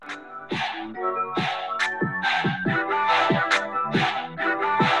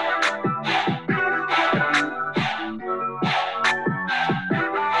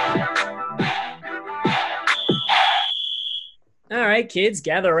right, kids,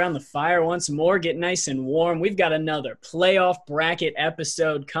 gather around the fire once more, get nice and warm. We've got another playoff bracket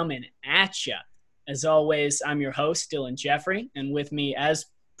episode coming at ya. As always, I'm your host, Dylan Jeffrey, and with me, as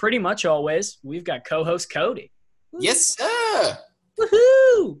pretty much always, we've got co-host Cody. Yes, sir.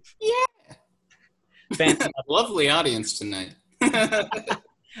 Woohoo! Yeah. Lovely audience tonight.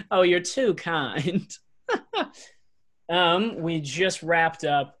 Oh, you're too kind. We just wrapped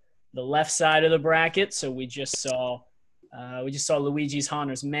up the left side of the bracket, so we just saw Luigi's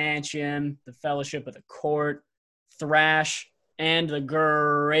Haunter's Mansion, the Fellowship of the Court, Thrash, and the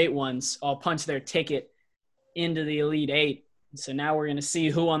great ones all punch their ticket into the Elite Eight. So now we're going to see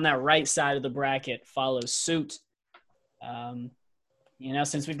who on that right side of the bracket follows suit.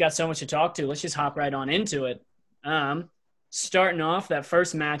 Since we've got so much to talk to, let's just hop right on into it. Starting off that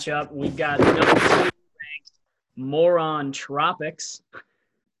first matchup, we've got the number 2 ranked Moron Tropics.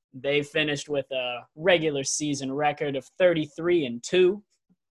 They finished with a regular season record of 33-2.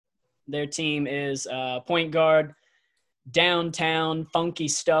 Their team is point guard, Downtown Funky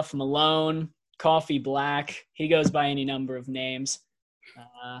Stuff Malone, Coffee Black. He goes by any number of names.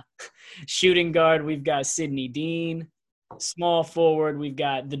 Shooting guard, we've got Sidney Dean. Small forward, we've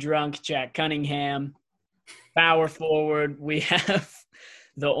got the drunk Jack Cunningham. Power forward, we have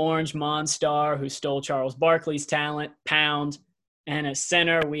the Orange Monstar, who stole Charles Barkley's talent, Pound. And at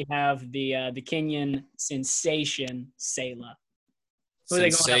center, we have the Kenyan sensation, Selah.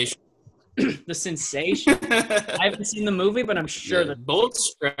 Sensation. The Sensation? I haven't seen the movie, but I'm sure that bold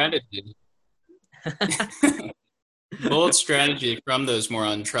strategy. Bold strategy from those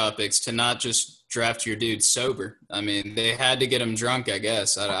Moron Tropics to not just draft your dude sober. I mean, they had to get him drunk, I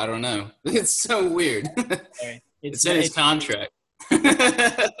guess. I don't know. It's so weird. It's in his contract.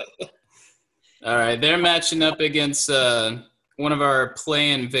 All right, they're matching up against one of our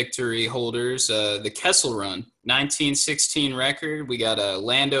play-in victory holders, the Kessel Run, 1916 record. We got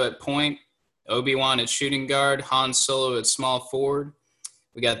Lando at point, Obi-Wan at shooting guard, Han Solo at small forward.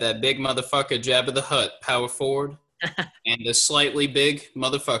 We got that big motherfucker Jabba the Hutt, power forward, and the slightly big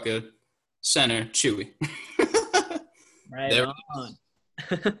motherfucker center, Chewie. Right on.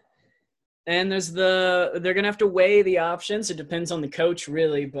 And they're going to have to weigh the options. It depends on the coach,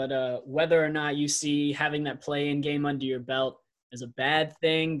 really, but whether or not you see having that play-in game under your belt is a bad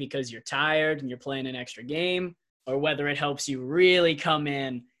thing because you're tired and you're playing an extra game, or whether it helps you really come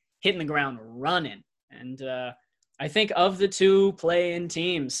in hitting the ground running. And I think of the two play-in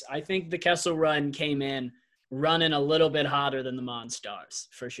teams, I think the Kessel Run came in running a little bit hotter than the Monstars,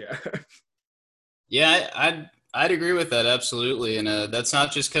 for sure. Yeah, I'd agree with that, absolutely. And that's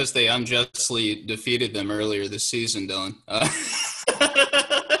not just because they unjustly defeated them earlier this season, Dylan.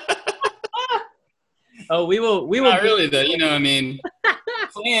 We will. Not really, though. I mean,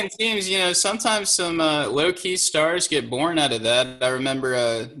 playing teams, sometimes some low-key stars get born out of that. I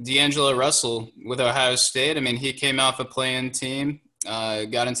remember D'Angelo Russell with Ohio State. I mean, he came off a playing team,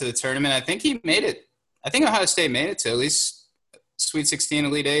 got into the tournament. I think he made it. I think Ohio State made it to at least Sweet 16,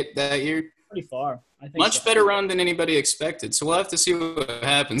 Elite 8 that year. Pretty far. I think Much better run than anybody expected. So we'll have to see what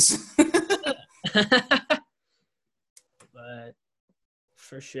happens. But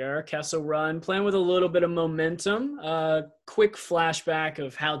for sure, Kessel Run playing with a little bit of momentum. Quick flashback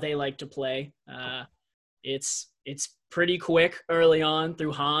of how they like to play. It's pretty quick early on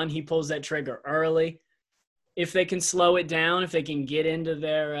through Han. He pulls that trigger early. If they can slow it down, if they can get into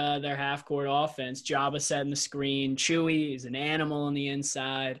their half-court offense, Jabba setting the screen. Chewie is an animal on the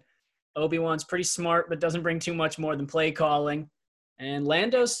inside. Obi-Wan's pretty smart, but doesn't bring too much more than play calling. And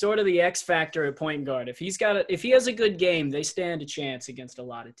Lando's sort of the X factor at point guard. If he has a good game, they stand a chance against a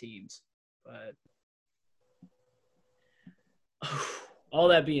lot of teams. But all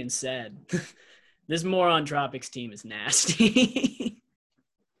that being said, this Moron Tropics team is nasty.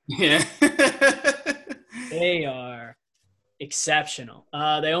 Yeah. They are exceptional.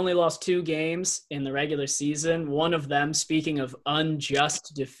 They only lost 2 games in the regular season. One of them, speaking of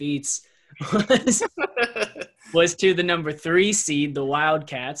unjust defeats, was to the number 3 seed, the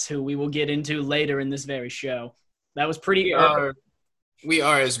Wildcats, who we will get into later in this very show. That was pretty early. We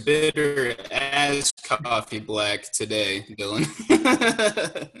are as bitter as Coffee Black today,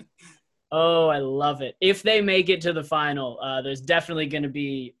 Dylan. Oh, I love it. If they make it to the final, there's definitely going to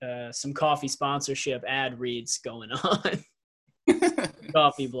be some coffee sponsorship ad reads going on.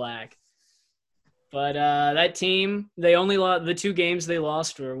 Coffee Black. But that team, they only lost the 2 games they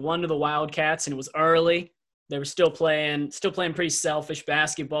lost were one to the Wildcats, and it was early. They were still playing pretty selfish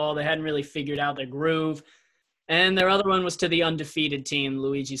basketball. They hadn't really figured out their groove. And their other one was to the undefeated team,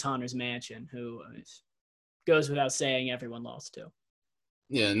 Luigi's Haunter's Mansion, who goes without saying everyone lost to.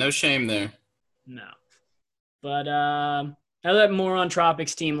 Yeah, no shame there. No. But How that Moron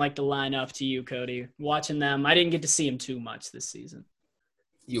Tropics team like to line up to you, Cody? Watching them, I didn't get to see them too much this season.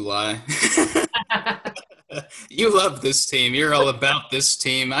 You lie. You love this team. You're all about this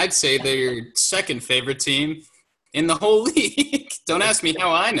team. I'd say they're your second favorite team in the whole league. Don't ask me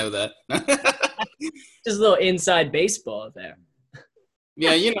how I know that. Just a little inside baseball there.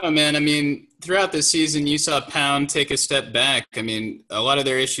 Yeah, man, I mean, throughout the season, you saw Pound take a step back. I mean, a lot of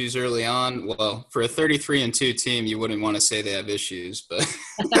their issues early on, well, for a 33-2 team, you wouldn't want to say they have issues, but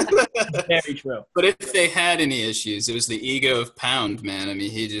Very true. But if they had any issues, it was the ego of Pound, man. I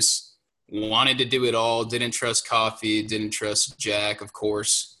mean, he just wanted to do it all, didn't trust Coffee, didn't trust Jack, of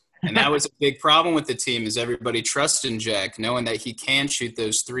course. And that was a big problem with the team, is everybody trusting Jack, knowing that he can shoot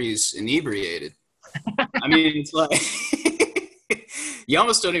those threes inebriated. I mean, it's like you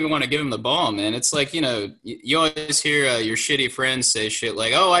almost don't even want to give him the ball, man. It's like, you always hear your shitty friends say shit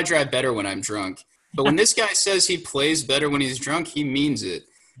like, oh, I drive better when I'm drunk. But when this guy says he plays better when he's drunk, he means it.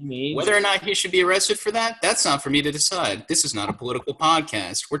 Whether or not he should be arrested for that, that's not for me to decide. This is not a political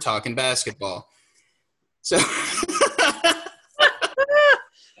podcast. We're talking basketball. So,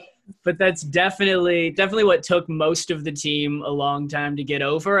 but that's definitely what took most of the team a long time to get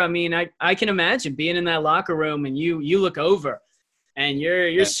over. I mean, I can imagine being in that locker room and you look over and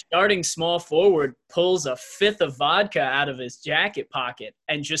your starting small forward pulls a fifth of vodka out of his jacket pocket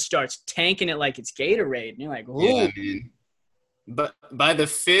and just starts tanking it like it's Gatorade. And you're like, ooh. Yeah, man. But by the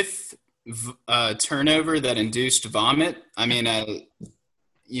fifth turnover that induced vomit, I mean,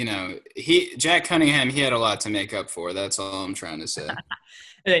 Jack Cunningham, he had a lot to make up for. That's all I'm trying to say.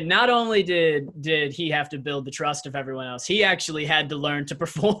 And not only did he have to build the trust of everyone else, he actually had to learn to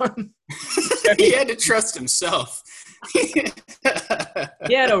perform. He had to trust himself. He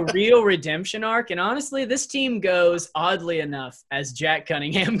had a real redemption arc. And honestly, this team goes, oddly enough, as Jack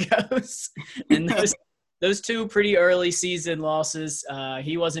Cunningham goes. And those two pretty early season losses,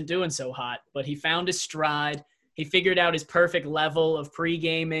 he wasn't doing so hot, but he found his stride. He figured out his perfect level of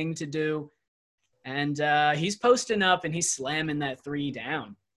pre-gaming to do. And he's posting up and he's slamming that three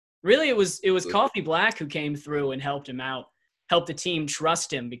down. Really, it was Coffee Black who came through and helped him out, helped the team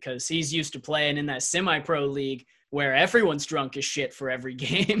trust him because he's used to playing in that semi-pro league where everyone's drunk as shit for every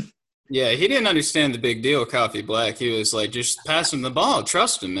game. Yeah, he didn't understand the big deal, Coffee Black. He was like, just pass him the ball.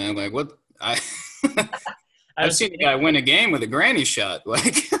 Trust him, man. Like, what? I've seen a guy win a game with a granny shot.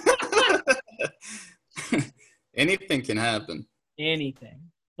 Like, anything can happen. Anything.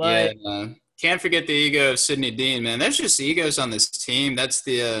 But yeah, can't forget the ego of Sidney Dean, man. There's just egos on this team. That's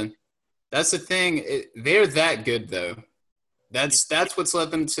the thing. They're that good, though. That's what's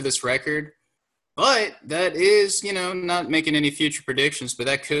led them to this record. But that is, not making any future predictions, but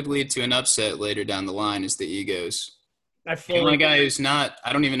that could lead to an upset later down the line is the egos. I feel like a guy who's not,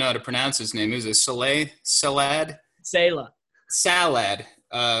 I don't even know how to pronounce his name. Who's a Salad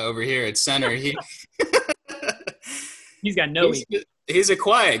over here at center. He's got no he's a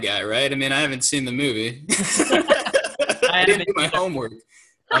quiet guy, right? I mean, I haven't seen the movie. I didn't do my homework.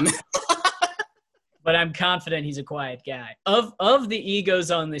 But I'm confident he's a quiet guy. Of the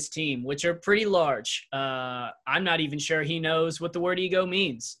egos on this team, which are pretty large, I'm not even sure he knows what the word ego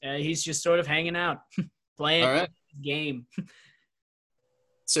means. He's just sort of hanging out, playing his game.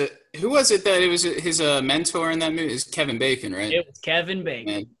 So who was it that it was his mentor in that movie? It's Kevin Bacon, right? It was Kevin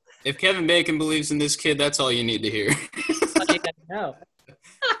Bacon. Man, if Kevin Bacon believes in this kid, that's all you need to hear. No.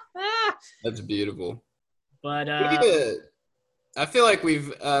 That's beautiful. But I feel like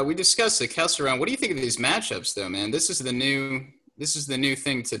we discussed the Kessel Run. What do you think of these matchups, though, man? This is the new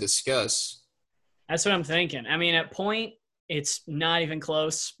thing to discuss. That's what I'm thinking. I mean, at point, it's not even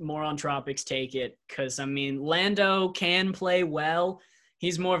close. Moron Tropics take it because, I mean, Lando can play well.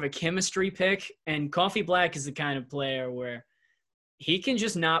 He's more of a chemistry pick, and Coffee Black is the kind of player where he can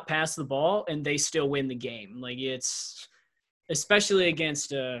just not pass the ball and they still win the game. Like, it's especially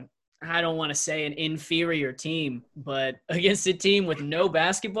against I don't want to say an inferior team, but against a team with no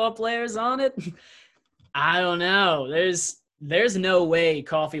basketball players on it, I don't know. There's no way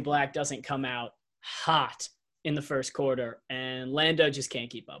Coffee Black doesn't come out hot in the first quarter, and Lando just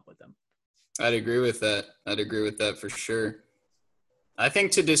can't keep up with them. I'd agree with that for sure. I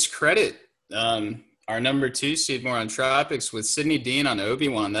think to discredit our number 2 seed Moron Tropics with Sidney Dean on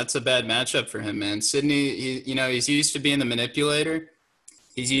Obi-Wan, that's a bad matchup for him, man. Sidney, he's used to being the manipulator.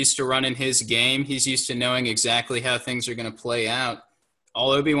 He's used to running his game. He's used to knowing exactly how things are going to play out.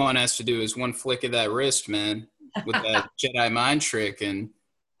 All Obi-Wan has to do is one flick of that wrist, man, with that Jedi mind trick, and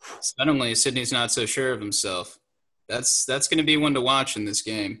suddenly Sidney's not so sure of himself. That's going to be one to watch in this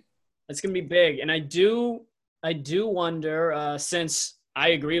game. That's going to be big, and I do wonder, since I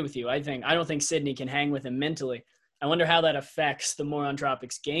agree with you, I don't think Sidney can hang with him mentally. I wonder how that affects the Moron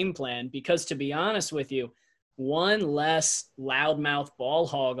Tropics game plan, because to be honest with you, one less loudmouth ball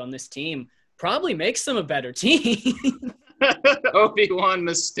hog on this team probably makes them a better team. Obi-Wan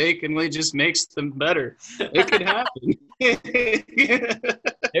mistakenly just makes them better. It could happen.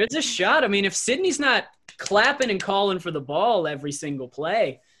 There's a shot. I mean, if Sydney's not clapping and calling for the ball every single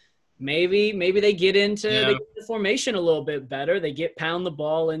play, maybe they get into the formation a little bit better. They pound the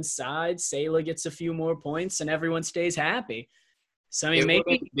ball inside. Sayla gets a few more points, and everyone stays happy. So I mean, it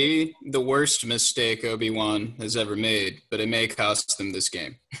wouldn't be the worst mistake Obi-Wan has ever made, but it may cost them this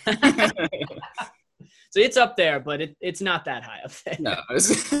game. So it's up there, but it's not that high up there. No.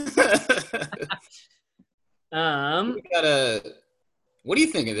 What do you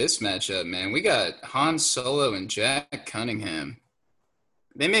think of this matchup, man? We got Han Solo and Jack Cunningham.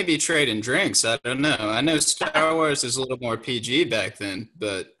 They may be trading drinks. I don't know. I know Star Wars is a little more PG back then,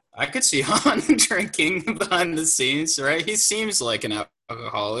 but I could see Han drinking behind the scenes, right? He seems like an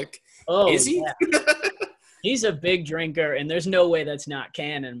alcoholic. Oh, is he? Yeah. He's a big drinker, and there's no way that's not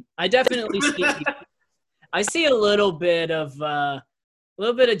canon. I definitely see a little bit of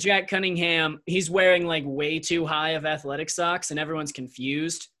Jack Cunningham. He's wearing like way too high of athletic socks, and everyone's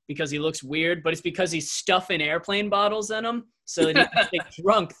confused because he looks weird, but it's because he's stuffing airplane bottles in them so that he can stay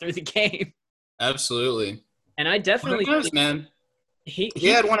drunk through the game. Absolutely. And I definitely think, man. He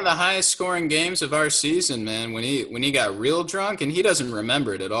had one of the highest scoring games of our season, man, when he got real drunk, and he doesn't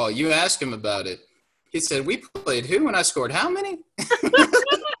remember it at all. You ask him about it. He said, "We played who and I scored how many?"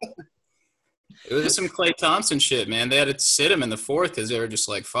 It was some Klay Thompson shit, man. They had to sit him in the fourth because they were just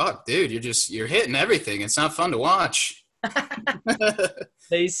like, "Fuck, dude, you're hitting everything. It's not fun to watch."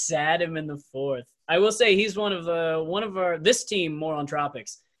 They sat him in the fourth. I will say he's one of our this team, Moron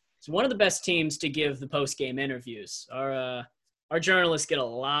Tropics. It's one of the best teams to give the post game interviews. Our journalists get a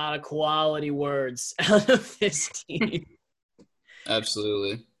lot of quality words out of this team.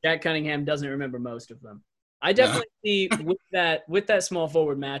 Absolutely. Jack Cunningham doesn't remember most of them. I definitely see with that small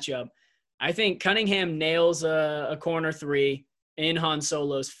forward matchup, I think Cunningham nails a corner three in Han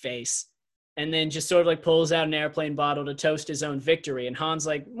Solo's face and then just sort of like pulls out an airplane bottle to toast his own victory. And Han's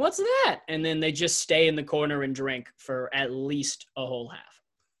like, "What's that?" And then they just stay in the corner and drink for at least a whole half.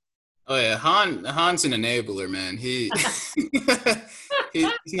 Oh, yeah. Han's an enabler, man. He's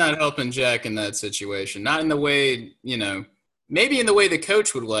not helping Jack in that situation. Not in the way, maybe in the way the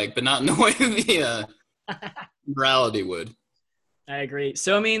coach would like, but not in the way the morality would. I agree.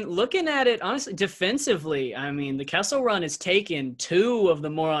 So, I mean, looking at it, honestly, defensively, I mean, the Kessel Run has taken two of the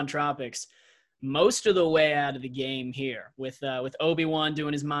Moron Tropics most of the way out of the game here with Obi-Wan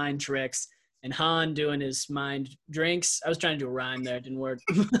doing his mind tricks and Han doing his mind drinks. I was trying to do a rhyme there. It didn't work.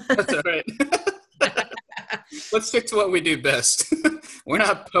 That's all right. Let's stick to what we do best. We're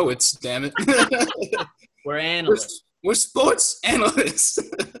not poets, damn it. We're analysts. We're sports analysts.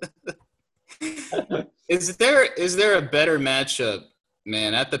 Is there a better matchup,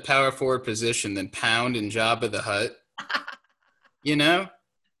 man, at the power forward position than Pound and Jabba the Hutt?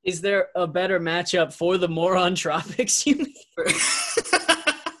 Is there a better matchup for the Moron Tropics, you mean?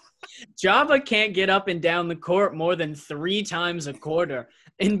 Jabba can't get up and down the court more than 3 times a quarter,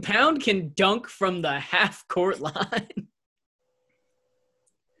 and Pound can dunk from the half-court line.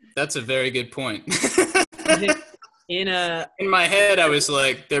 That's a very good point. In my head, I was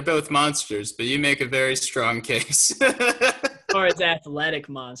like, they're both monsters, but you make a very strong case. Or it's athletic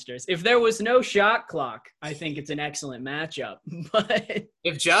monsters. If there was no shot clock, I think it's an excellent matchup. But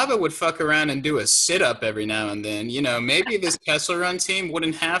if Jabba would fuck around and do a sit-up every now and then, maybe this Kessel Run team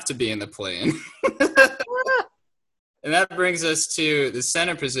wouldn't have to be in the play-in. And that brings us to the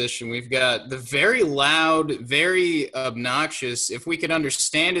center position. We've got the very loud, very obnoxious. If we could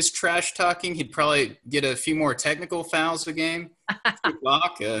understand his trash talking, he'd probably get a few more technical fouls a game.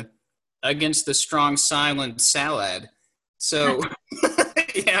 Ibaka against the strong, silent Salad. So,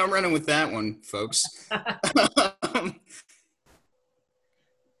 yeah, I'm running with that one, folks.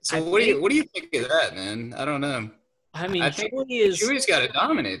 So what do you think of that, man? I don't know. I mean, Chewie's got to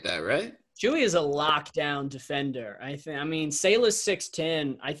dominate that, right? Chewie is a lockdown defender. Sayla's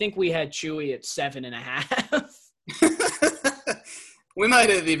 6'10". I think we had Chewie at 7.5. We might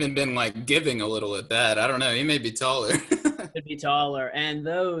have even been like giving a little at that. I don't know. He may be taller. Could be taller. And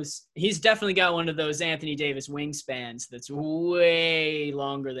he's definitely got one of those Anthony Davis wingspans that's way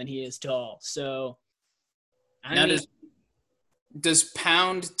longer than he is tall. So, does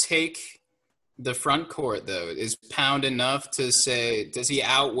Pound take the front court, though? Is Pound enough to say, does he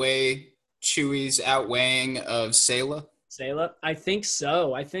outweigh Chewie's outweighing of Sayla? I think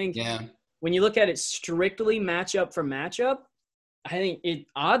so. I think when you look at it strictly matchup for matchup, I think it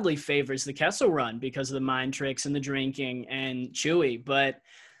oddly favors the Kessel Run because of the mind tricks and the drinking and Chewy. But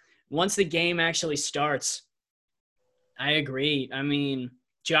once the game actually starts, I agree. I mean,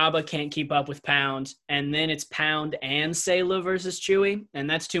 Jabba can't keep up with Pound, and then it's Pound and Sayla versus Chewy, and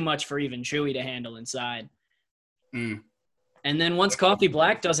that's too much for even Chewy to handle inside. Mm. And then once Coffee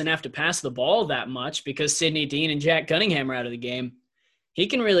Black doesn't have to pass the ball that much because Sidney Dean and Jack Cunningham are out of the game, he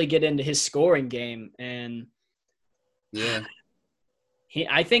can really get into his scoring game. And yeah,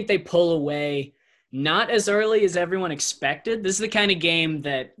 I think they pull away not as early as everyone expected. This is the kind of game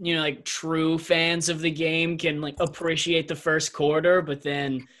that, you know, like true fans of the game can like appreciate the first quarter, but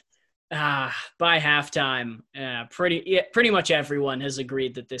then by halftime, pretty much everyone has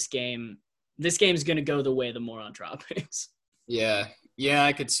agreed that this game's going to go the way of the Moron Tropics. Yeah,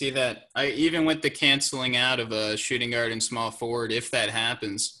 I could see that. Even with the canceling out of a shooting guard and small forward, if that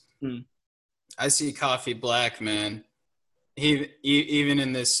happens, I see Coffee Black, man. Even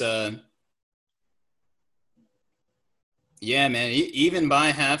in this, even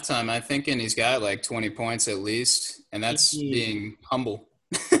by halftime, I'm thinking he's got like 20 points at least, and that's being humble.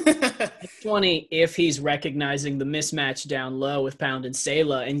 20 if he's recognizing the mismatch down low with Pound and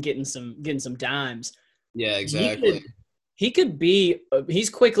Sayla and getting some dimes. Yeah, exactly. He's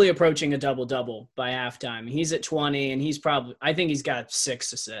quickly approaching a double-double by halftime. He's at 20, and I think he's got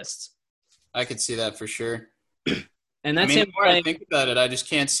 6 assists. I could see that for sure. And that's him. The more I think about it, I just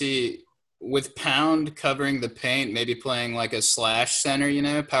can't see with Pound covering the paint, maybe playing like a slash center, you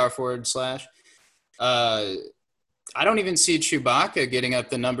know, power forward slash. I don't even see Chewbacca getting up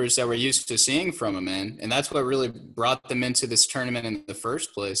the numbers that we're used to seeing from him, man. And that's what really brought them into this tournament in the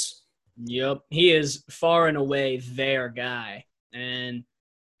first place. Yep. He is far and away their guy. And,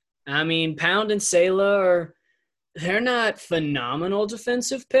 I mean, Pound and Sayla they're not phenomenal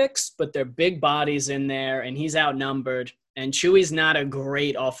defensive picks, but they're big bodies in there, and he's outnumbered. And Chewy's not a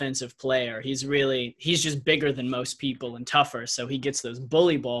great offensive player. He's just bigger than most people and tougher, so he gets those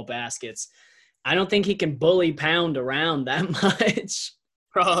bully ball baskets. I don't think he can bully Pound around that much.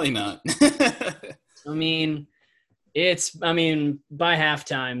 Probably not. I mean, by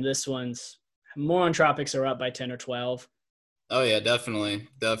halftime, this one's Moron Tropics are up by 10 or 12. Oh, yeah, definitely.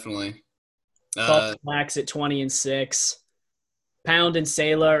 Blacks at 20 and 6. Pound and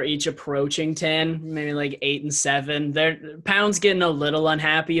Sayla are each approaching 10, maybe like 8 and 7. Pound's getting a little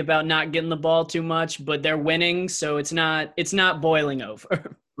unhappy about not getting the ball too much, but they're winning, so it's not boiling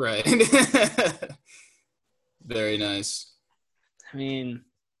over. Right. Very nice. I mean,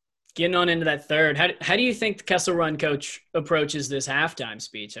 getting on into that third, how do you think the Kessel Run coach approaches this halftime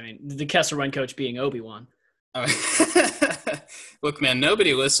speech? I mean, the Kessel Run coach being Obi-Wan. Look, man,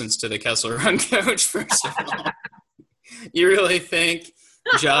 nobody listens to the Kessel Run coach, first of all. You really think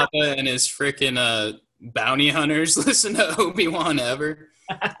Jabba and his freaking bounty hunters listen to Obi-Wan ever?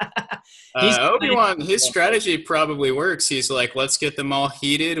 Obi-Wan, his strategy probably works. He's like, let's get them all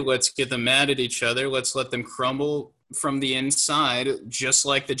heated. Let's get them mad at each other. Let's let them crumble from the inside, just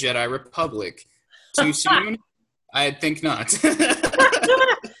like the Jedi Republic. Too soon? I think not.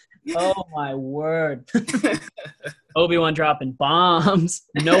 Oh, my word. Obi-Wan dropping bombs.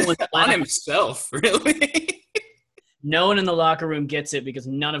 No one's on himself, really. No one in the locker room gets it because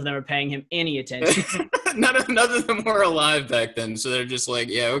none of them are paying him any attention. none of them were alive back then, so they're just like,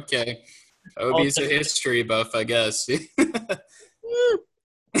 yeah, okay. Obi's a history buff, I guess.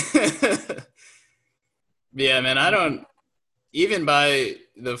 Yeah, man, I don't – even by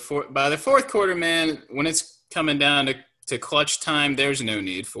the fourth quarter, man, when it's coming down to clutch time, there's no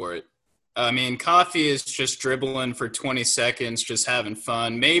need for it. I mean, Coffee is just dribbling for 20 seconds, just having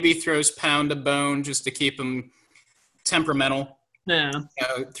fun. Maybe throws Pound a bone just to keep him – temperamental. Yeah.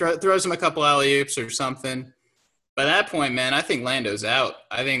 Throws him a couple alley-oops or something. By that point, man, I think Lando's out.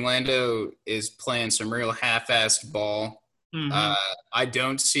 I think Lando is playing some real half-assed ball. Mm-hmm. I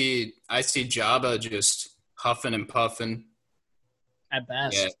see Jabba just huffing and puffing. At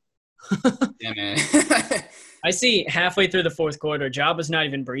best. Yeah man. I see halfway through the fourth quarter, Jabba's not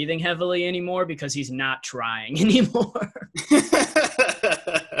even breathing heavily anymore because he's not trying anymore.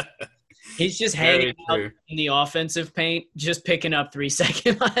 He's just hanging out in the offensive paint, just picking up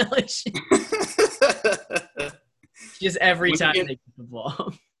 3-second violations. Just every time they get the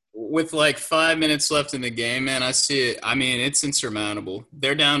ball. With like 5 minutes left in the game, man, I see it. I mean, it's insurmountable.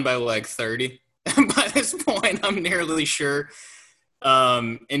 They're down by like 30. By this point, I'm nearly sure.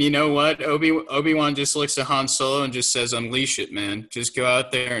 And you know what? Obi-Wan just looks at Han Solo and just says, unleash it, man. Just go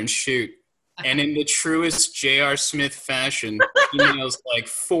out there and shoot. And in the truest J.R. Smith fashion, he nails like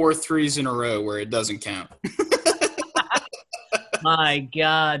 4 threes in a row where it doesn't count. My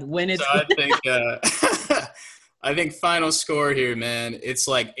God. When it's so I think I think final score here, man, it's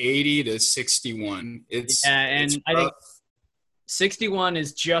like 80-61. It's I think rough. 61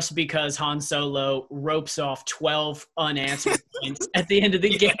 is just because Han Solo ropes off 12 unanswered points at the end of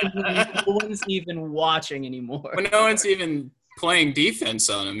the game when no one's even watching anymore. When no one's even playing defense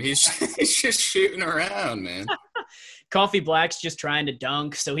on him. He's just shooting around, man. Coffee Black's just trying to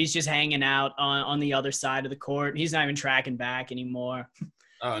dunk, so he's just hanging out on the other side of the court. He's not even tracking back anymore.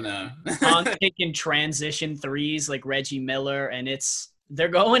 Oh, no. I'm taking transition threes like Reggie Miller, and they're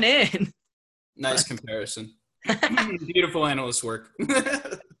going in. Nice comparison. Beautiful analyst work.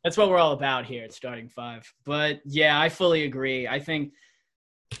 That's what we're all about here at Starting Five. But, yeah, I fully agree. I think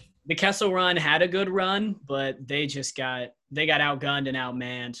the Kessel Run had a good run, but they got outgunned and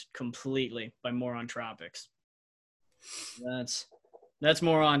outmanned completely by Moron Tropics. That's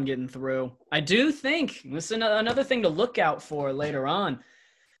Moron getting through. I do think this is another thing to look out for later on.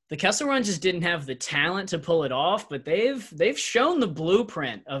 The Kessel Run just didn't have the talent to pull it off, but they've shown the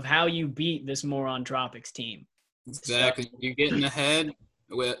blueprint of how you beat this Moron Tropics team. Exactly. So, you're getting ahead.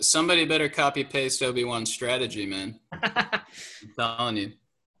 Somebody better copy paste Obi-Wan's strategy, man. I'm telling you.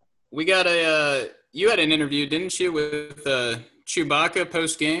 We got you had an interview, didn't you, with Chewbacca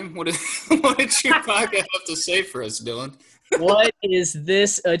post game? What did Chewbacca have to say for us, Dylan? What is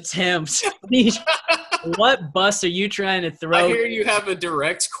this attempt? What bus are you trying to throw? I hear you have a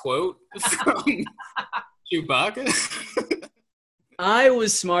direct quote from Chewbacca. I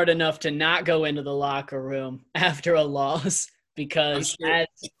was smart enough to not go into the locker room after a loss because,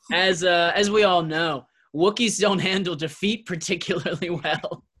 as we all know, Wookiees don't handle defeat particularly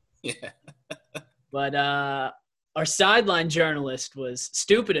well. Yeah. But our sideline journalist was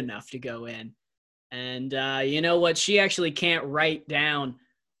stupid enough to go in. And you know what? She actually can't write down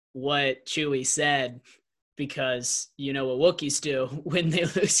what Chewie said because you know what Wookiees do when they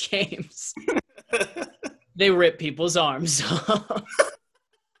lose games. They rip people's arms off.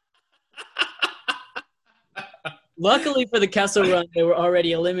 Luckily for the Kessel Run, they were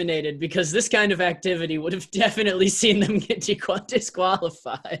already eliminated because this kind of activity would have definitely seen them get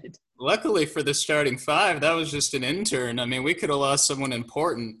disqualified. Luckily for the Starting Five, that was just an intern. I mean, we could have lost someone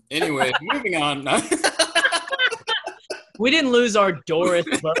important. Anyway, moving on. We didn't lose our Doris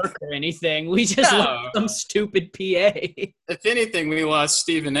Burke or anything. We just lost some stupid PA. If anything, we lost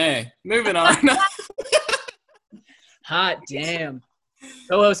Stephen A. Moving on. Hot damn.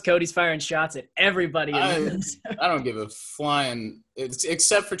 Co-host Cody's firing shots at everybody. I don't give a flying,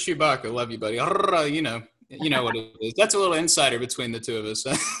 except for Chewbacca. Love you, buddy. You know what it is. That's a little insider between the two of us.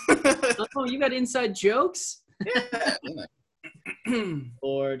 Oh, you got inside jokes? Yeah.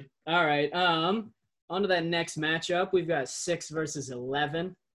 Lord. All right. On to that next matchup. We've got 6 versus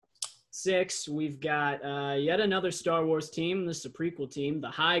 11. 6, we've got yet another Star Wars team. This is a prequel team, the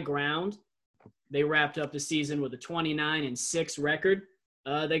High Ground. They wrapped up the season with a 29-6 record.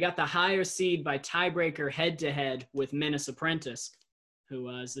 They got the higher seed by tiebreaker head-to-head with Menace Apprentice, who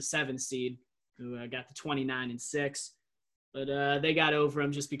was the 7th seed, who got the 29-6. But they got over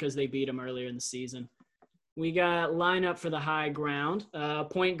him just because they beat him earlier in the season. We got lineup for the High Ground.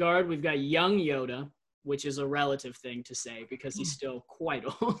 Point guard, we've got young Yoda, which is a relative thing to say because he's still quite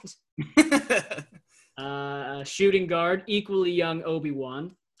old. Shooting guard, equally young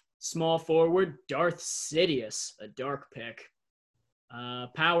Obi-Wan. Small forward, Darth Sidious, a dark pick.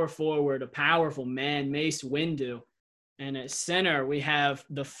 Power forward, a powerful man, Mace Windu. And at center, we have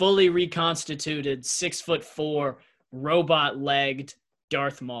the fully reconstituted 6'4", robot-legged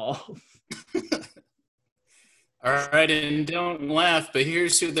Darth Maul. All right, and don't laugh, but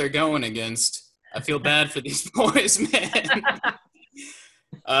here's who they're going against. I feel bad for these boys, man.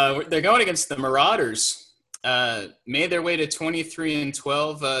 They're going against the Marauders. Made their way to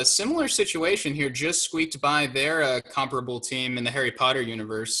 23-12. Similar situation here, just squeaked by their comparable team in the Harry Potter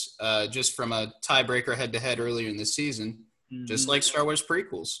universe, just from a tiebreaker head-to-head earlier in the season, just like Star Wars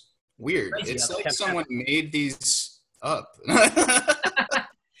prequels. Weird. Crazy. It's like someone made these up.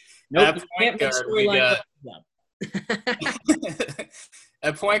 Nope.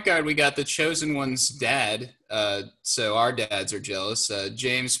 At point guard, we got the Chosen One's dad. So our dads are jealous.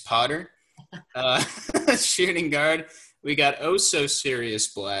 James Potter. Shooting guard, we got oh so serious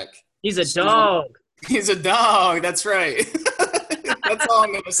Black. He's a dog. He's a dog. That's right. That's all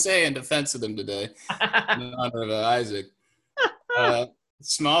I'm going to say in defense of them today. In honor of Isaac.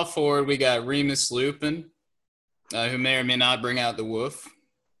 Small forward, we got Remus Lupin, who may or may not bring out the woof.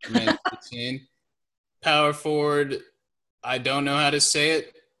 Power forward, I don't know how to say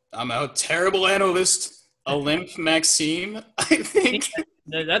it. I'm a terrible analyst. Olympe Maxime, I think.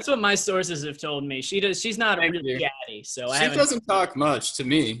 That's what my sources have told me. She's not really chatty, so she doesn't talk much to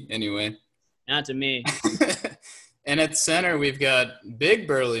me anyway. Not to me. And at center, we've got big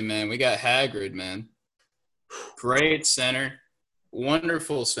burly man. We got Hagrid, man. Great center.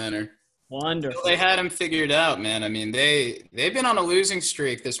 Wonderful center. Wonderful. They had him figured out, man. I mean, they've been on a losing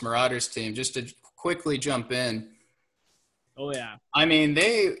streak, this Marauders team, just to quickly jump in. Oh, yeah. I mean,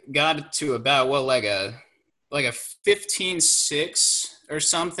 they got to about, like a 15-6 or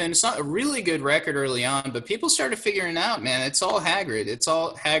something. It's not a really good record early on, but people started figuring out, man, it's all Hagrid. It's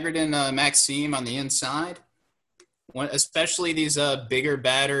all Hagrid and Maxime on the inside. Especially these bigger,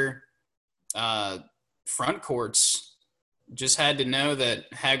 badder front courts. Just had to know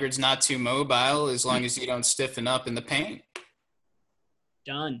that Hagrid's not too mobile as long as you don't stiffen up in the paint.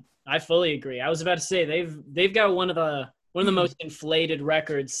 Done. I fully agree. I was about to say they've got one of the most inflated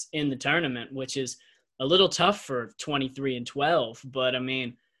records in the tournament, which is a little tough for 23-12. But I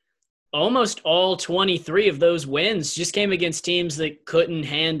mean, almost all 23 of those wins just came against teams that couldn't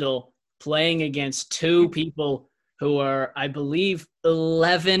handle playing against two people who are, I believe,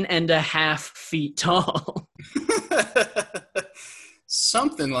 11 and a half feet tall.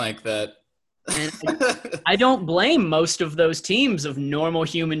 Something like that. And I don't blame most of those teams of normal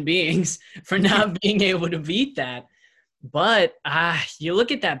human beings for not being able to beat that. But you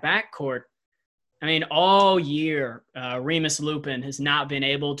look at that backcourt. I mean, all year, Remus Lupin has not been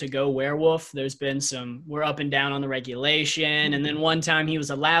able to go werewolf. There's been we're up and down on the regulation. And then one time he was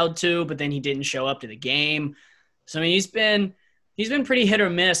allowed to, but then he didn't show up to the game. So, I mean, he's been pretty hit or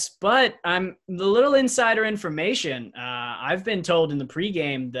miss, but the little insider information. I've been told in the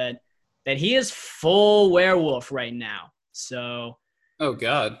pregame that he is full werewolf right now. So, oh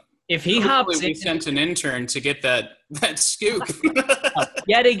God, if he hops in, we sent an intern to get that scoop.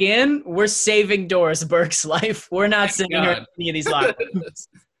 Yet again, we're saving Doris Burke's life. We're not sending her to any of these locker rooms.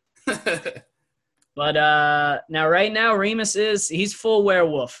 But right now, Remus he's full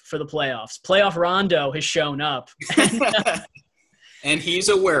werewolf for the playoffs. Playoff Rondo has shown up. And he's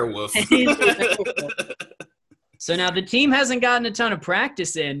a werewolf. So now the team hasn't gotten a ton of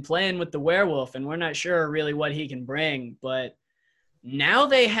practice in playing with the werewolf, and we're not sure really what he can bring. But now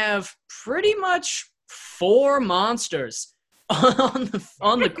they have pretty much 4 monsters on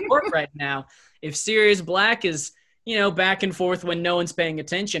the court right now. If Sirius Black is, back and forth when no one's paying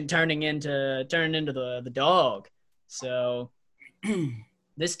attention, turning into the dog. So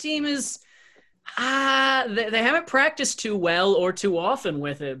this team is they haven't practiced too well or too often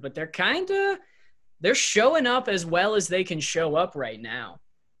with it, but they're showing up as well as they can show up right now.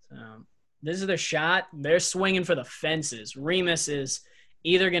 So this is their shot. They're swinging for the fences. Remus is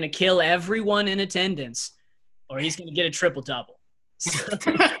either going to kill everyone in attendance or he's going to get a triple-double.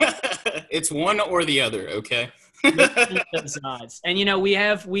 It's one or the other, okay? And,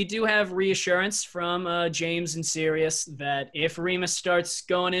 we do have reassurance from James and Sirius that if Remus starts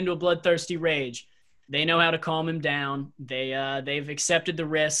going into a bloodthirsty rage, they know how to calm him down. They've accepted the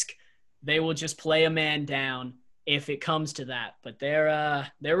risk. They will just play a man down if it comes to that. But they're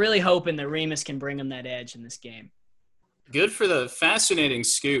really hoping that Remus can bring them that edge in this game. Good for the fascinating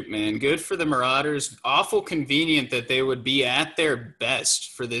scoop, man. Good for the Marauders. Awful convenient that they would be at their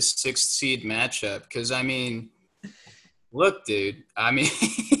best for this 6th seed matchup. Because, I mean, look, dude. I mean,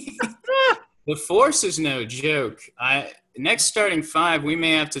 the force is no joke. Next starting 5, we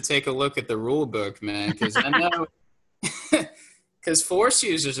may have to take a look at the rule book, man. Because I know because force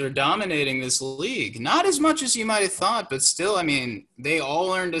users are dominating this league. Not as much as you might have thought, but still, I mean, they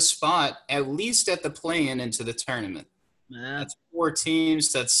all earned a spot at least at the play-in into the tournament. That's 4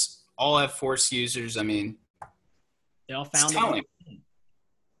 teams. That's all have force users. I mean, they all found it.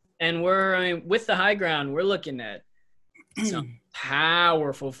 And with the high ground, we're looking at some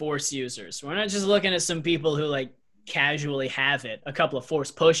powerful force users. We're not just looking at some people who casually have it, a couple of force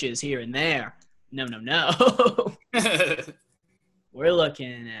pushes here and there. No. We're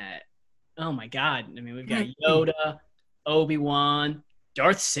looking at, oh my God. I mean, we've got Yoda, Obi-Wan.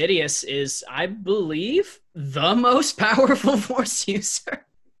 Darth Sidious is, I believe, the most powerful force user.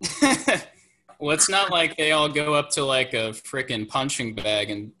 Well, it's not like they all go up to a frickin' punching bag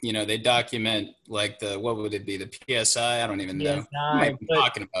and, they document what would it be, the PSI? I don't even know. What am I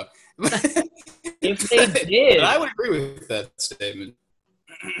talking about? If they did. But I would agree with that statement.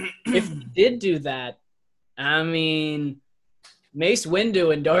 If they did do that, I mean, Mace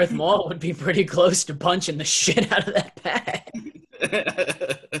Windu and Darth Maul would be pretty close to punching the shit out of that bag.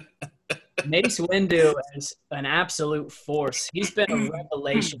 Mace Windu is an absolute force. He's been a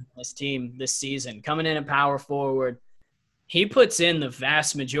revelation in this team this season. Coming in at power forward, he puts in the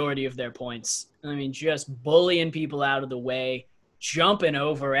vast majority of their points. I mean, just bullying people out of the way, jumping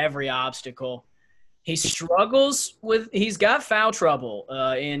over every obstacle. He struggles with – he's got foul trouble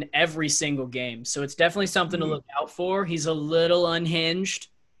in every single game. So it's definitely something to look out for. He's a little unhinged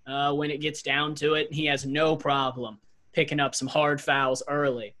when it gets down to it. He has no problem picking up some hard fouls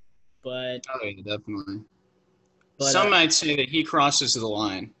early. But oh, yeah, definitely. Some might say that he crosses the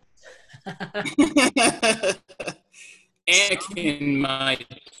line. Anakin might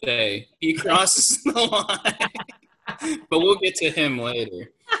say he crosses the line. But we'll get to him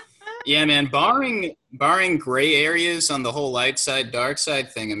later. Yeah, man, barring gray areas on the whole light side, dark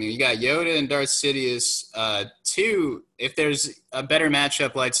side thing, I mean, you got Yoda and Darth Sidious, if there's a better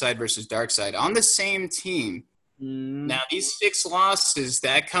matchup, light side versus dark side, on the same team. Now, these 6 losses,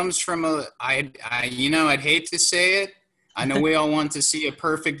 that comes from I'd hate to say it. I know we all want to see a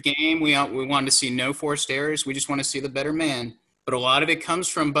perfect game. We want to see no forced errors. We just want to see the better man. But a lot of it comes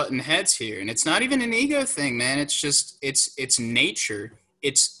from button heads here. And it's not even an ego thing, man. It's just, it's nature.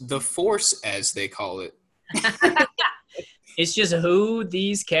 It's the force, as they call it. It's just who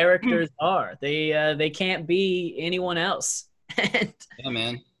these characters are. They can't be anyone else. Yeah,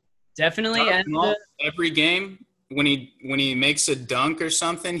 man. Definitely. Every game, when he makes a dunk or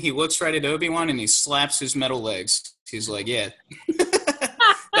something, he looks right at Obi-Wan and he slaps his metal legs. He's like, yeah,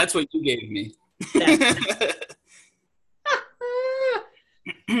 that's what you gave me.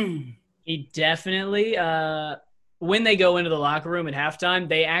 He definitely when they go into the locker room at halftime,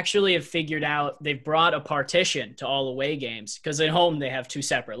 they actually have figured out they've brought a partition to all away games because at home they have 2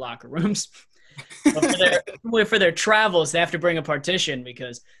 separate locker rooms. But for their travels, they have to bring a partition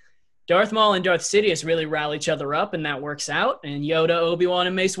because Darth Maul and Darth Sidious really rally each other up, and that works out. And Yoda, Obi-Wan,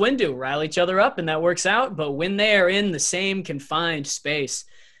 and Mace Windu rally each other up, and that works out. But when they are in the same confined space,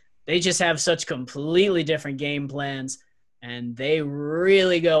 they just have such completely different game plans. And they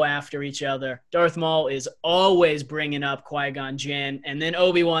really go after each other. Darth Maul is always bringing up Qui-Gon Jinn, and then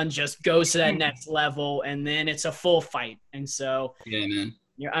Obi-Wan just goes to that next level, and then it's a full fight. And so, yeah, man.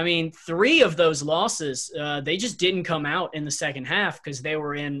 I mean, 3 of those losses, they just didn't come out in the second half because they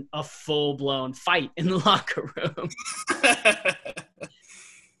were in a full-blown fight in the locker room.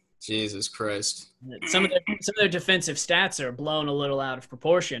 Jesus Christ. Some of their defensive stats are blown a little out of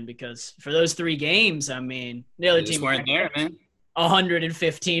proportion because for those 3 games, I mean, the other team weren't there, man.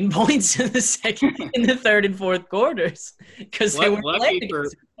 115 points in the third and fourth quarters because they were playing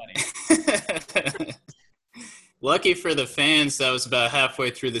against everybody. Lucky for the fans, that was about halfway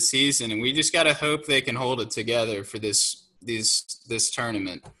through the season, and we just got to hope they can hold it together for this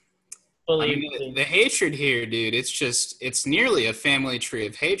tournament. I mean, the hatred here, dude, it's nearly a family tree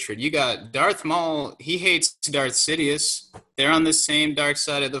of hatred. You got Darth Maul, he hates Darth Sidious. They're on the same dark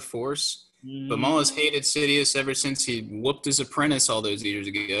side of the Force. But Maul has hated Sidious ever since he whooped his apprentice all those years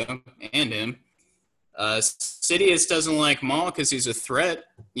ago, and him. Sidious doesn't like Maul because he's a threat,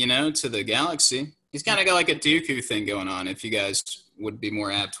 to the galaxy. He's kind of got like a Dooku thing going on, if you guys would be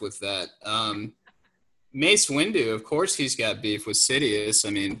more apt with that. Mace Windu, of course he's got beef with Sidious. I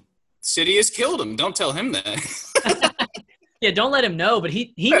mean, Sidious killed him. Don't tell him that. Yeah, don't let him know. But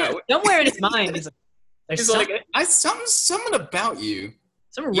he somewhere in his mind he's like, something about you.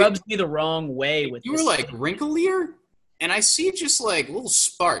 Someone rubs me the wrong way with you. You were like wrinklier, and I see just like little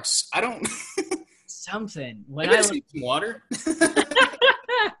sparks. I don't. Something when I see some water.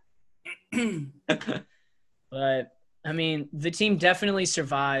 But I mean, the team definitely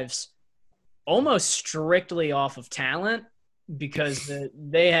survives almost strictly off of talent. Because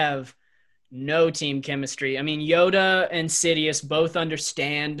they have no team chemistry. I mean, Yoda and Sidious both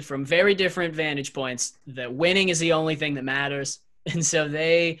understand from very different vantage points that winning is the only thing that matters. And so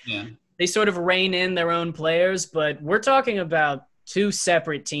they sort of rein in their own players. But we're talking about 2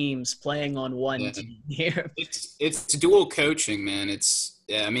 separate teams playing on one team here. It's dual coaching, man.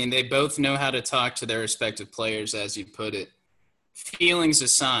 I mean, they both know how to talk to their respective players, as you put it. Feelings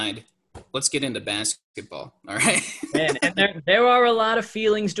aside, let's get into basketball, all right? Man, and there are a lot of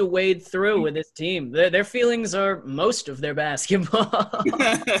feelings to wade through with this team. Their feelings are most of their basketball.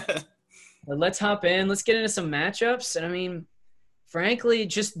 But let's hop in. Let's get into some matchups. And, I mean, frankly,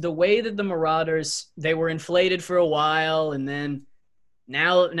 just the way that the Marauders, they were inflated for a while, and then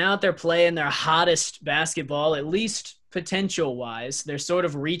now that they're playing their hottest basketball, at least potential-wise, they're sort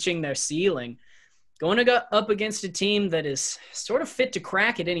of reaching their ceiling. Going to go up against a team that is sort of fit to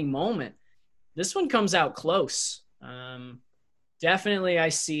crack at any moment. This one comes out close. Definitely I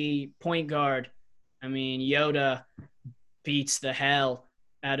see point guard. I mean, Yoda beats the hell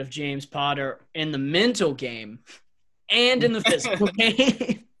out of James Potter in the mental game and in the physical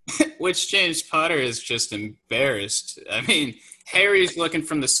game. Which James Potter is just embarrassed. I mean, Harry's looking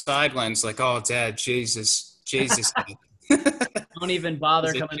from the sidelines like, oh, Dad, Jesus. Don't even bother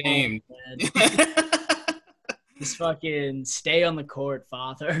It's a coming shame. home, man. Just fucking stay on the court,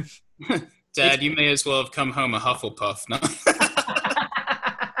 father. Dad, you may as well have come home a Hufflepuff. No?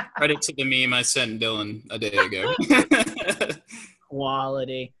 Credit to the meme I sent Dylan a day ago.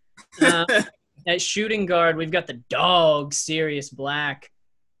 Quality. At shooting guard, we've got the dog, Sirius Black.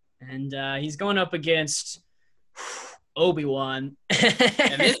 And he's going up against Obi-Wan.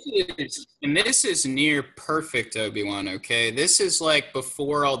 and this is near perfect Obi-Wan, okay? This is like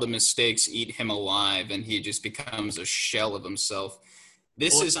before all the mistakes eat him alive and he just becomes a shell of himself.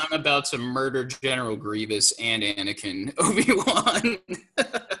 This is I'm about to murder General Grievous and Anakin Obi-Wan.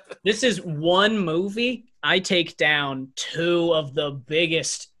 This is one movie. I take down two of the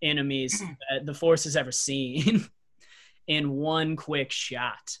biggest enemies that the Force has ever seen in one quick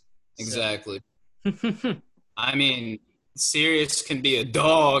shot. Exactly. I mean, Sirius can be a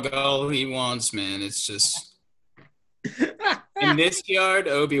dog all he wants, man. It's just in this yard,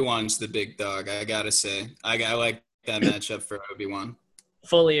 Obi-Wan's the big dog. I gotta say, I like that matchup for Obi-Wan.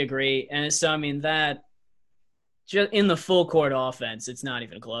 Fully agree, and so I mean that just in the full court offense, it's not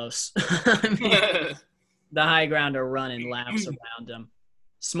even close. I mean, the high ground are running laps around him.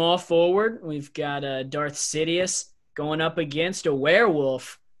 Small forward, we've got Darth Sidious going up against a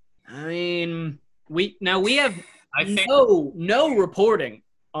werewolf. I mean, we have no reporting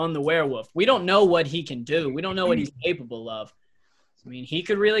on the werewolf. We don't know what he can do. We don't know what he's capable of. I mean, he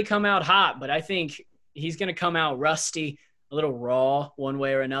could really come out hot, but I think he's going to come out rusty, a little raw one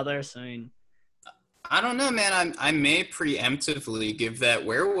way or another. So, I mean, I don't know, man. I may preemptively give that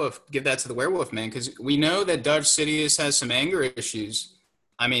to the werewolf, man, because we know that Darth Sidious has some anger issues.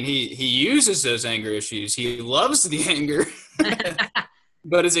 I mean, he uses those anger issues. He loves the anger.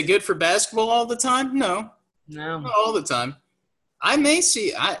 But is it good for basketball all the time? No. Not all the time.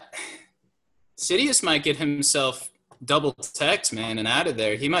 Sidious might get himself double text, man, and out of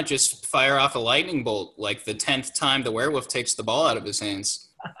there. He might just fire off a lightning bolt like the 10th time the werewolf takes the ball out of his hands.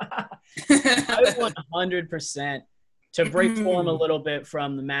 I would 100% to break form a little bit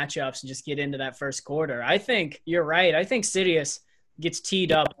from the matchups and just get into that first quarter. I think you're right. I think Sidious gets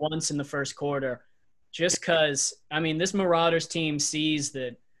teed up once in the first quarter just because, I mean, this Marauders team sees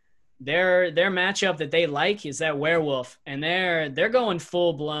that their matchup that they like is that werewolf, and they're going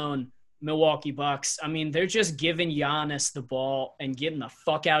full-blown Milwaukee Bucks. I mean, they're just giving Giannis the ball and getting the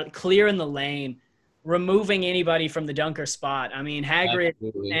fuck out, clearing the lane, removing anybody from the dunker spot. I mean, Hagrid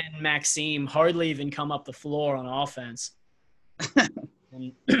and Maxime hardly even come up the floor on offense.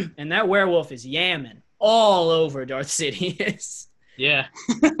 and that werewolf is yamming all over Darth Sidious. Yeah,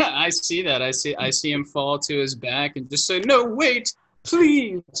 I see that. I see him fall to his back and just say, "No, wait,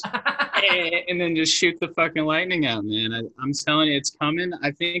 please," and then just shoot the fucking lightning out, man. I'm telling you, it's coming. I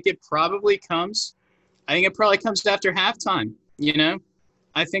think it probably comes after halftime, you know?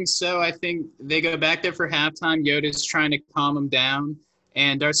 I think so. I think they go back there for halftime. Yoda's trying to calm him down,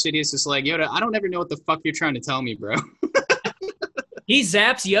 and Darth Sidious is like, "Yoda, I don't ever know what the fuck you're trying to tell me, bro." He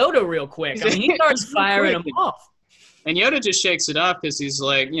zaps Yoda real quick. I mean, he starts firing him off. And Yoda just shakes it off because he's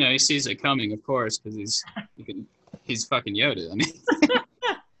like, you know, he sees it coming, of course, because he's fucking Yoda. I mean,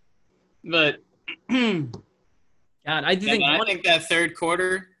 but God, I think that third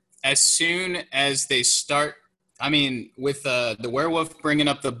quarter, as soon as they start, I mean, with the werewolf bringing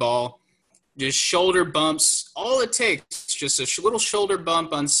up the ball, just shoulder bumps, all it takes, just a little shoulder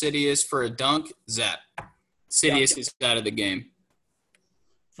bump on Sidious for a dunk, zap. Sidious is out of the game.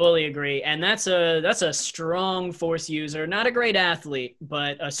 Fully agree. And that's a strong Force user. Not a great athlete,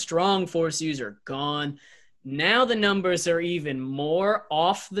 but a strong Force user gone. Now the numbers are even more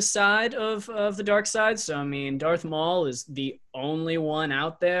off the side of the dark side. So, I mean, Darth Maul is the only one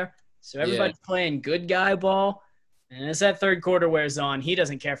out there. So everybody's playing good guy ball. And as that third quarter wears on, he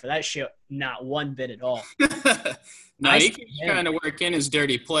doesn't care for that shit not one bit at all. No, he keeps trying to work in his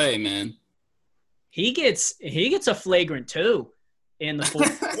dirty play, man. He gets a flagrant 2 in the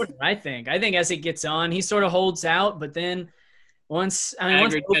fourth quarter, I think. I think as it gets on, he sort of holds out, but then once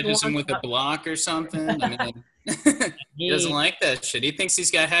Hagrid catches him with a block or something. I mean, he doesn't like that shit. He thinks he's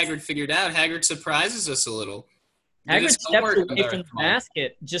got Hagrid figured out. Hagrid surprises us a little. Hagrid steps away from the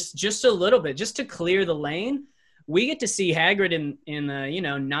basket just a little bit, just to clear the lane. We get to see Hagrid in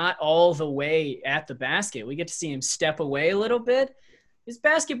the, not all the way at the basket. We get to see him step away a little bit. His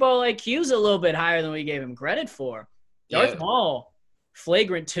basketball IQ's a little bit higher than we gave him credit for. Darth Maul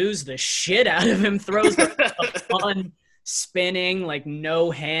flagrant 2's the shit out of him, throws a fun spinning, like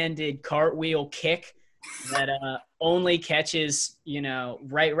no-handed cartwheel kick that only catches,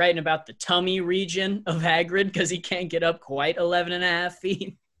 right in about the tummy region of Hagrid because he can't get up quite 11 and a half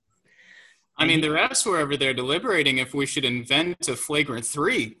feet. I mean, the refs were over there deliberating if we should invent a flagrant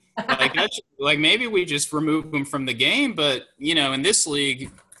 3. Like maybe we just remove them from the game. But, in this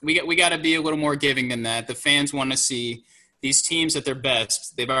league, we got to be a little more giving than that. The fans want to see these teams at their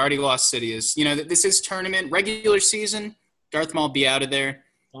best. They've already lost Sidious. This is tournament, regular season. Darth Maul be out of there.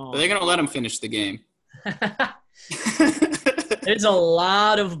 But they're going to let him finish the game. There's a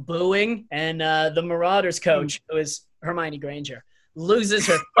lot of booing, and the Marauders coach, who is Hermione Granger, loses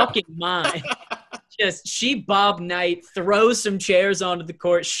her fucking mind. She Bob Knight throws some chairs onto the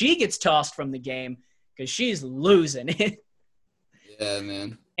court. She gets tossed from the game because she's losing it. Yeah,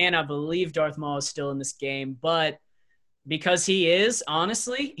 man. And I believe Darth Maul is still in this game, but because he is,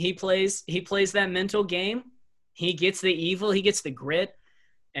 honestly, he plays that mental game. He gets the evil, he gets the grit.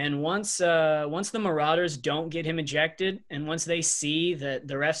 And once the Marauders don't get him ejected, and once they see that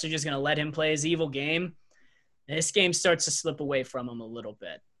the refs are just going to let him play his evil game, this game starts to slip away from him a little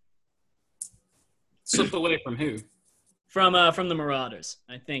bit. Slip away from who? From the Marauders,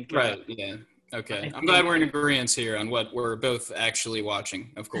 I think. Right, yeah. Okay. I'm glad we're in agreement here on what we're both actually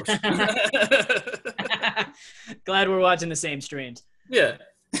watching, of course. Glad we're watching the same streams. Yeah.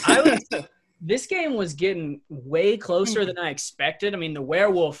 This game was getting way closer than I expected. I mean, the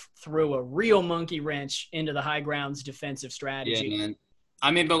werewolf threw a real monkey wrench into the high ground's defensive strategy. Yeah, man.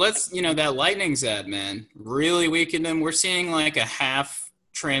 I mean, but that lightning zap, man, really weakened him. We're seeing like a half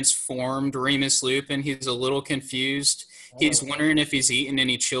transformed Remus Lupin. He's a little confused. He's wondering if he's eaten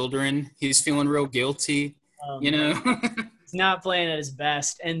any children. He's feeling real guilty, He's not playing at his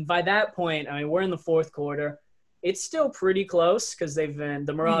best. And by that point, I mean, we're in the fourth quarter. It's still pretty close because the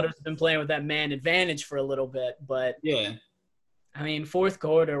Marauders have been playing with that man advantage for a little bit. But, yeah, I mean, fourth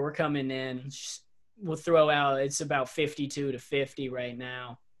quarter, we're coming in. We'll throw out, it's about 52-50 right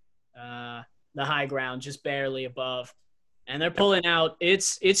now. The high ground just barely above. And they're pulling out.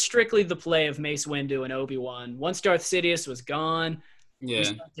 It's strictly the play of Mace Windu and Obi-Wan. Once Darth Sidious was gone, you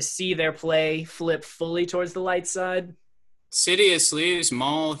start to see their play flip fully towards the light side. Sidious leaves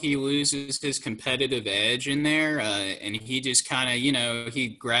Maul. He loses his competitive edge in there, and he just kind of, he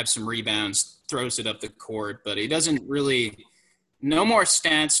grabs some rebounds, throws it up the court, but he doesn't really – no more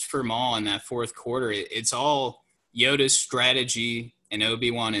stats for Maul in that fourth quarter. It's all Yoda's strategy and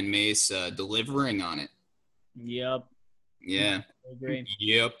Obi-Wan and Mace delivering on it. Yep. Yeah. I agree.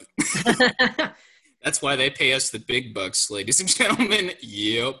 Yep. That's why they pay us the big bucks, ladies and gentlemen.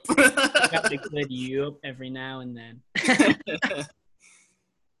 Yep. Got the good yep every now and then.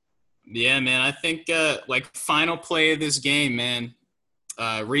 Yeah, man. I think final play of this game, man.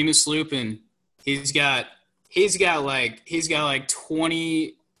 Remus Lupin, he's got like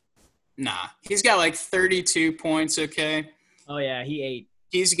 20. Nah, he's got like 32 points. Okay. Oh yeah, he ate.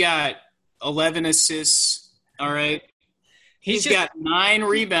 He's got 11 assists. All right. He's got 9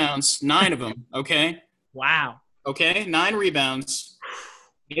 rebounds, 9 of them, okay? Wow. Okay, 9 rebounds.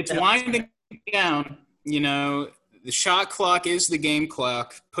 It's winding down, the shot clock is the game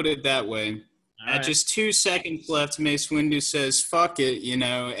clock, put it that way. All At just 2 seconds left, Mace Windu says, fuck it,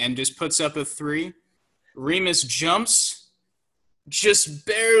 and just puts up a 3. Remus jumps, just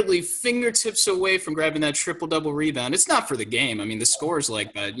barely fingertips away from grabbing that triple-double rebound. It's not for the game. I mean, the score's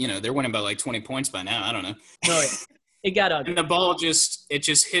like, they're winning by like 20 points by now. I don't know. Oh, yeah. It got ugly. And the ball just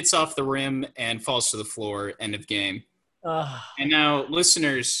hits off the rim and falls to the floor. End of game. And now,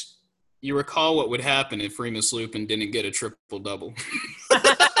 listeners, you recall what would happen if Remus Lupin didn't get a triple-double.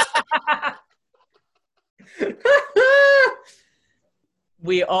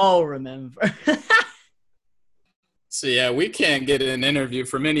 We all remember. So, yeah, we can't get an interview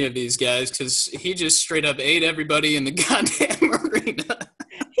from any of these guys because he just straight up ate everybody in the goddamn arena.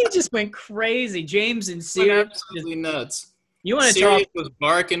 He just went crazy. James and Sirius. Absolutely nuts. You want to Sirius talk? Was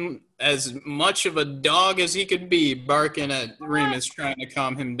barking as much of a dog as he could be, barking at Remus, trying to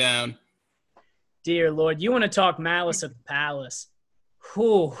calm him down. Dear Lord, you want to talk malice at the palace.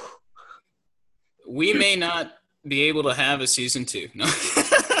 Whew. We may not be able to have a season 2. No.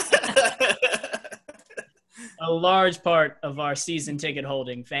 A large part of our season ticket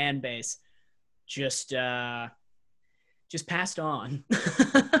holding fan base just passed on.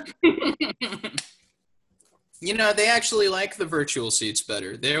 They actually like the virtual seats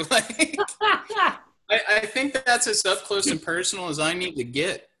better. They're like, I think that's as up close and personal as I need to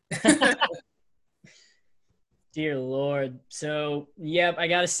get. Dear Lord. So, yep, I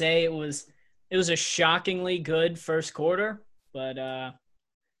got to say it was a shockingly good first quarter, but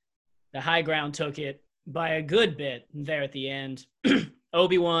the high ground took it by a good bit there at the end.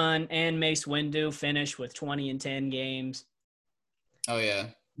 Obi-Wan and Mace Windu finished with 20 and 10 games. Oh, yeah.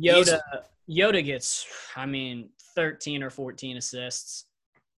 Yoda gets, 13 or 14 assists.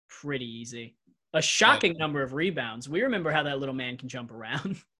 pretty easy. A shocking number of rebounds. We remember how that little man can jump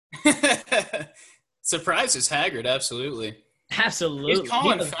around. Surprises Haggard, absolutely. Absolutely. He's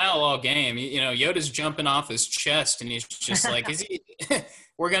calling foul all game. Yoda's jumping off his chest, and he's just like, "Is he?"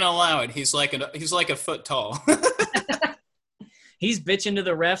 We're gonna allow it. He's like a foot tall. He's bitching to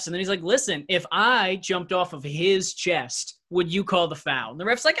the refs, and then he's like, "Listen, if I jumped off of his chest, would you call the foul?" And the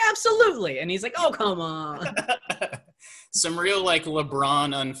ref's like, "Absolutely." And he's like, "Oh, come on." Some real like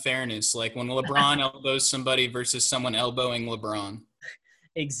LeBron unfairness, like when LeBron elbows somebody versus someone elbowing LeBron.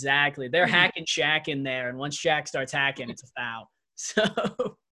 Exactly. They're hacking Shaq in there, and once Shaq starts hacking, it's a foul.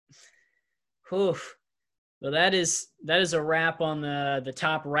 So, oof. Well, that is a wrap on the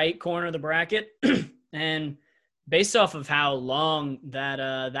top right corner of the bracket. And based off of how long that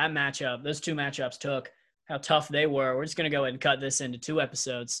those two matchups took, how tough they were, we're just gonna go ahead and cut this into 2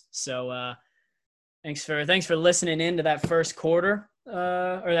 episodes. So thanks for listening in to that first quarter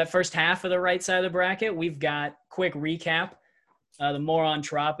or that first half of the right side of the bracket. We've got quick recap. The Moron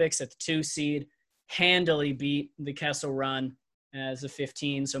Tropics at the 2 seed handily beat the Kessel Run as a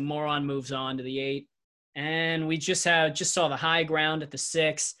 15. So Moron moves on to the 8. And we just saw the high ground at the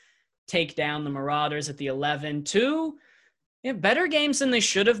 6, take down the Marauders at the 11. 2 better games than they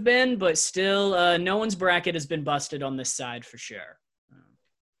should have been, but still no one's bracket has been busted on this side for sure.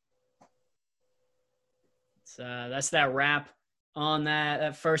 So that's that wrap on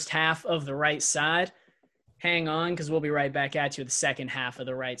that first half of the right side. Hang on, because we'll be right back at you with the second half of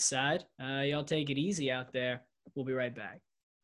the right side. Y'all take it easy out there. We'll be right back.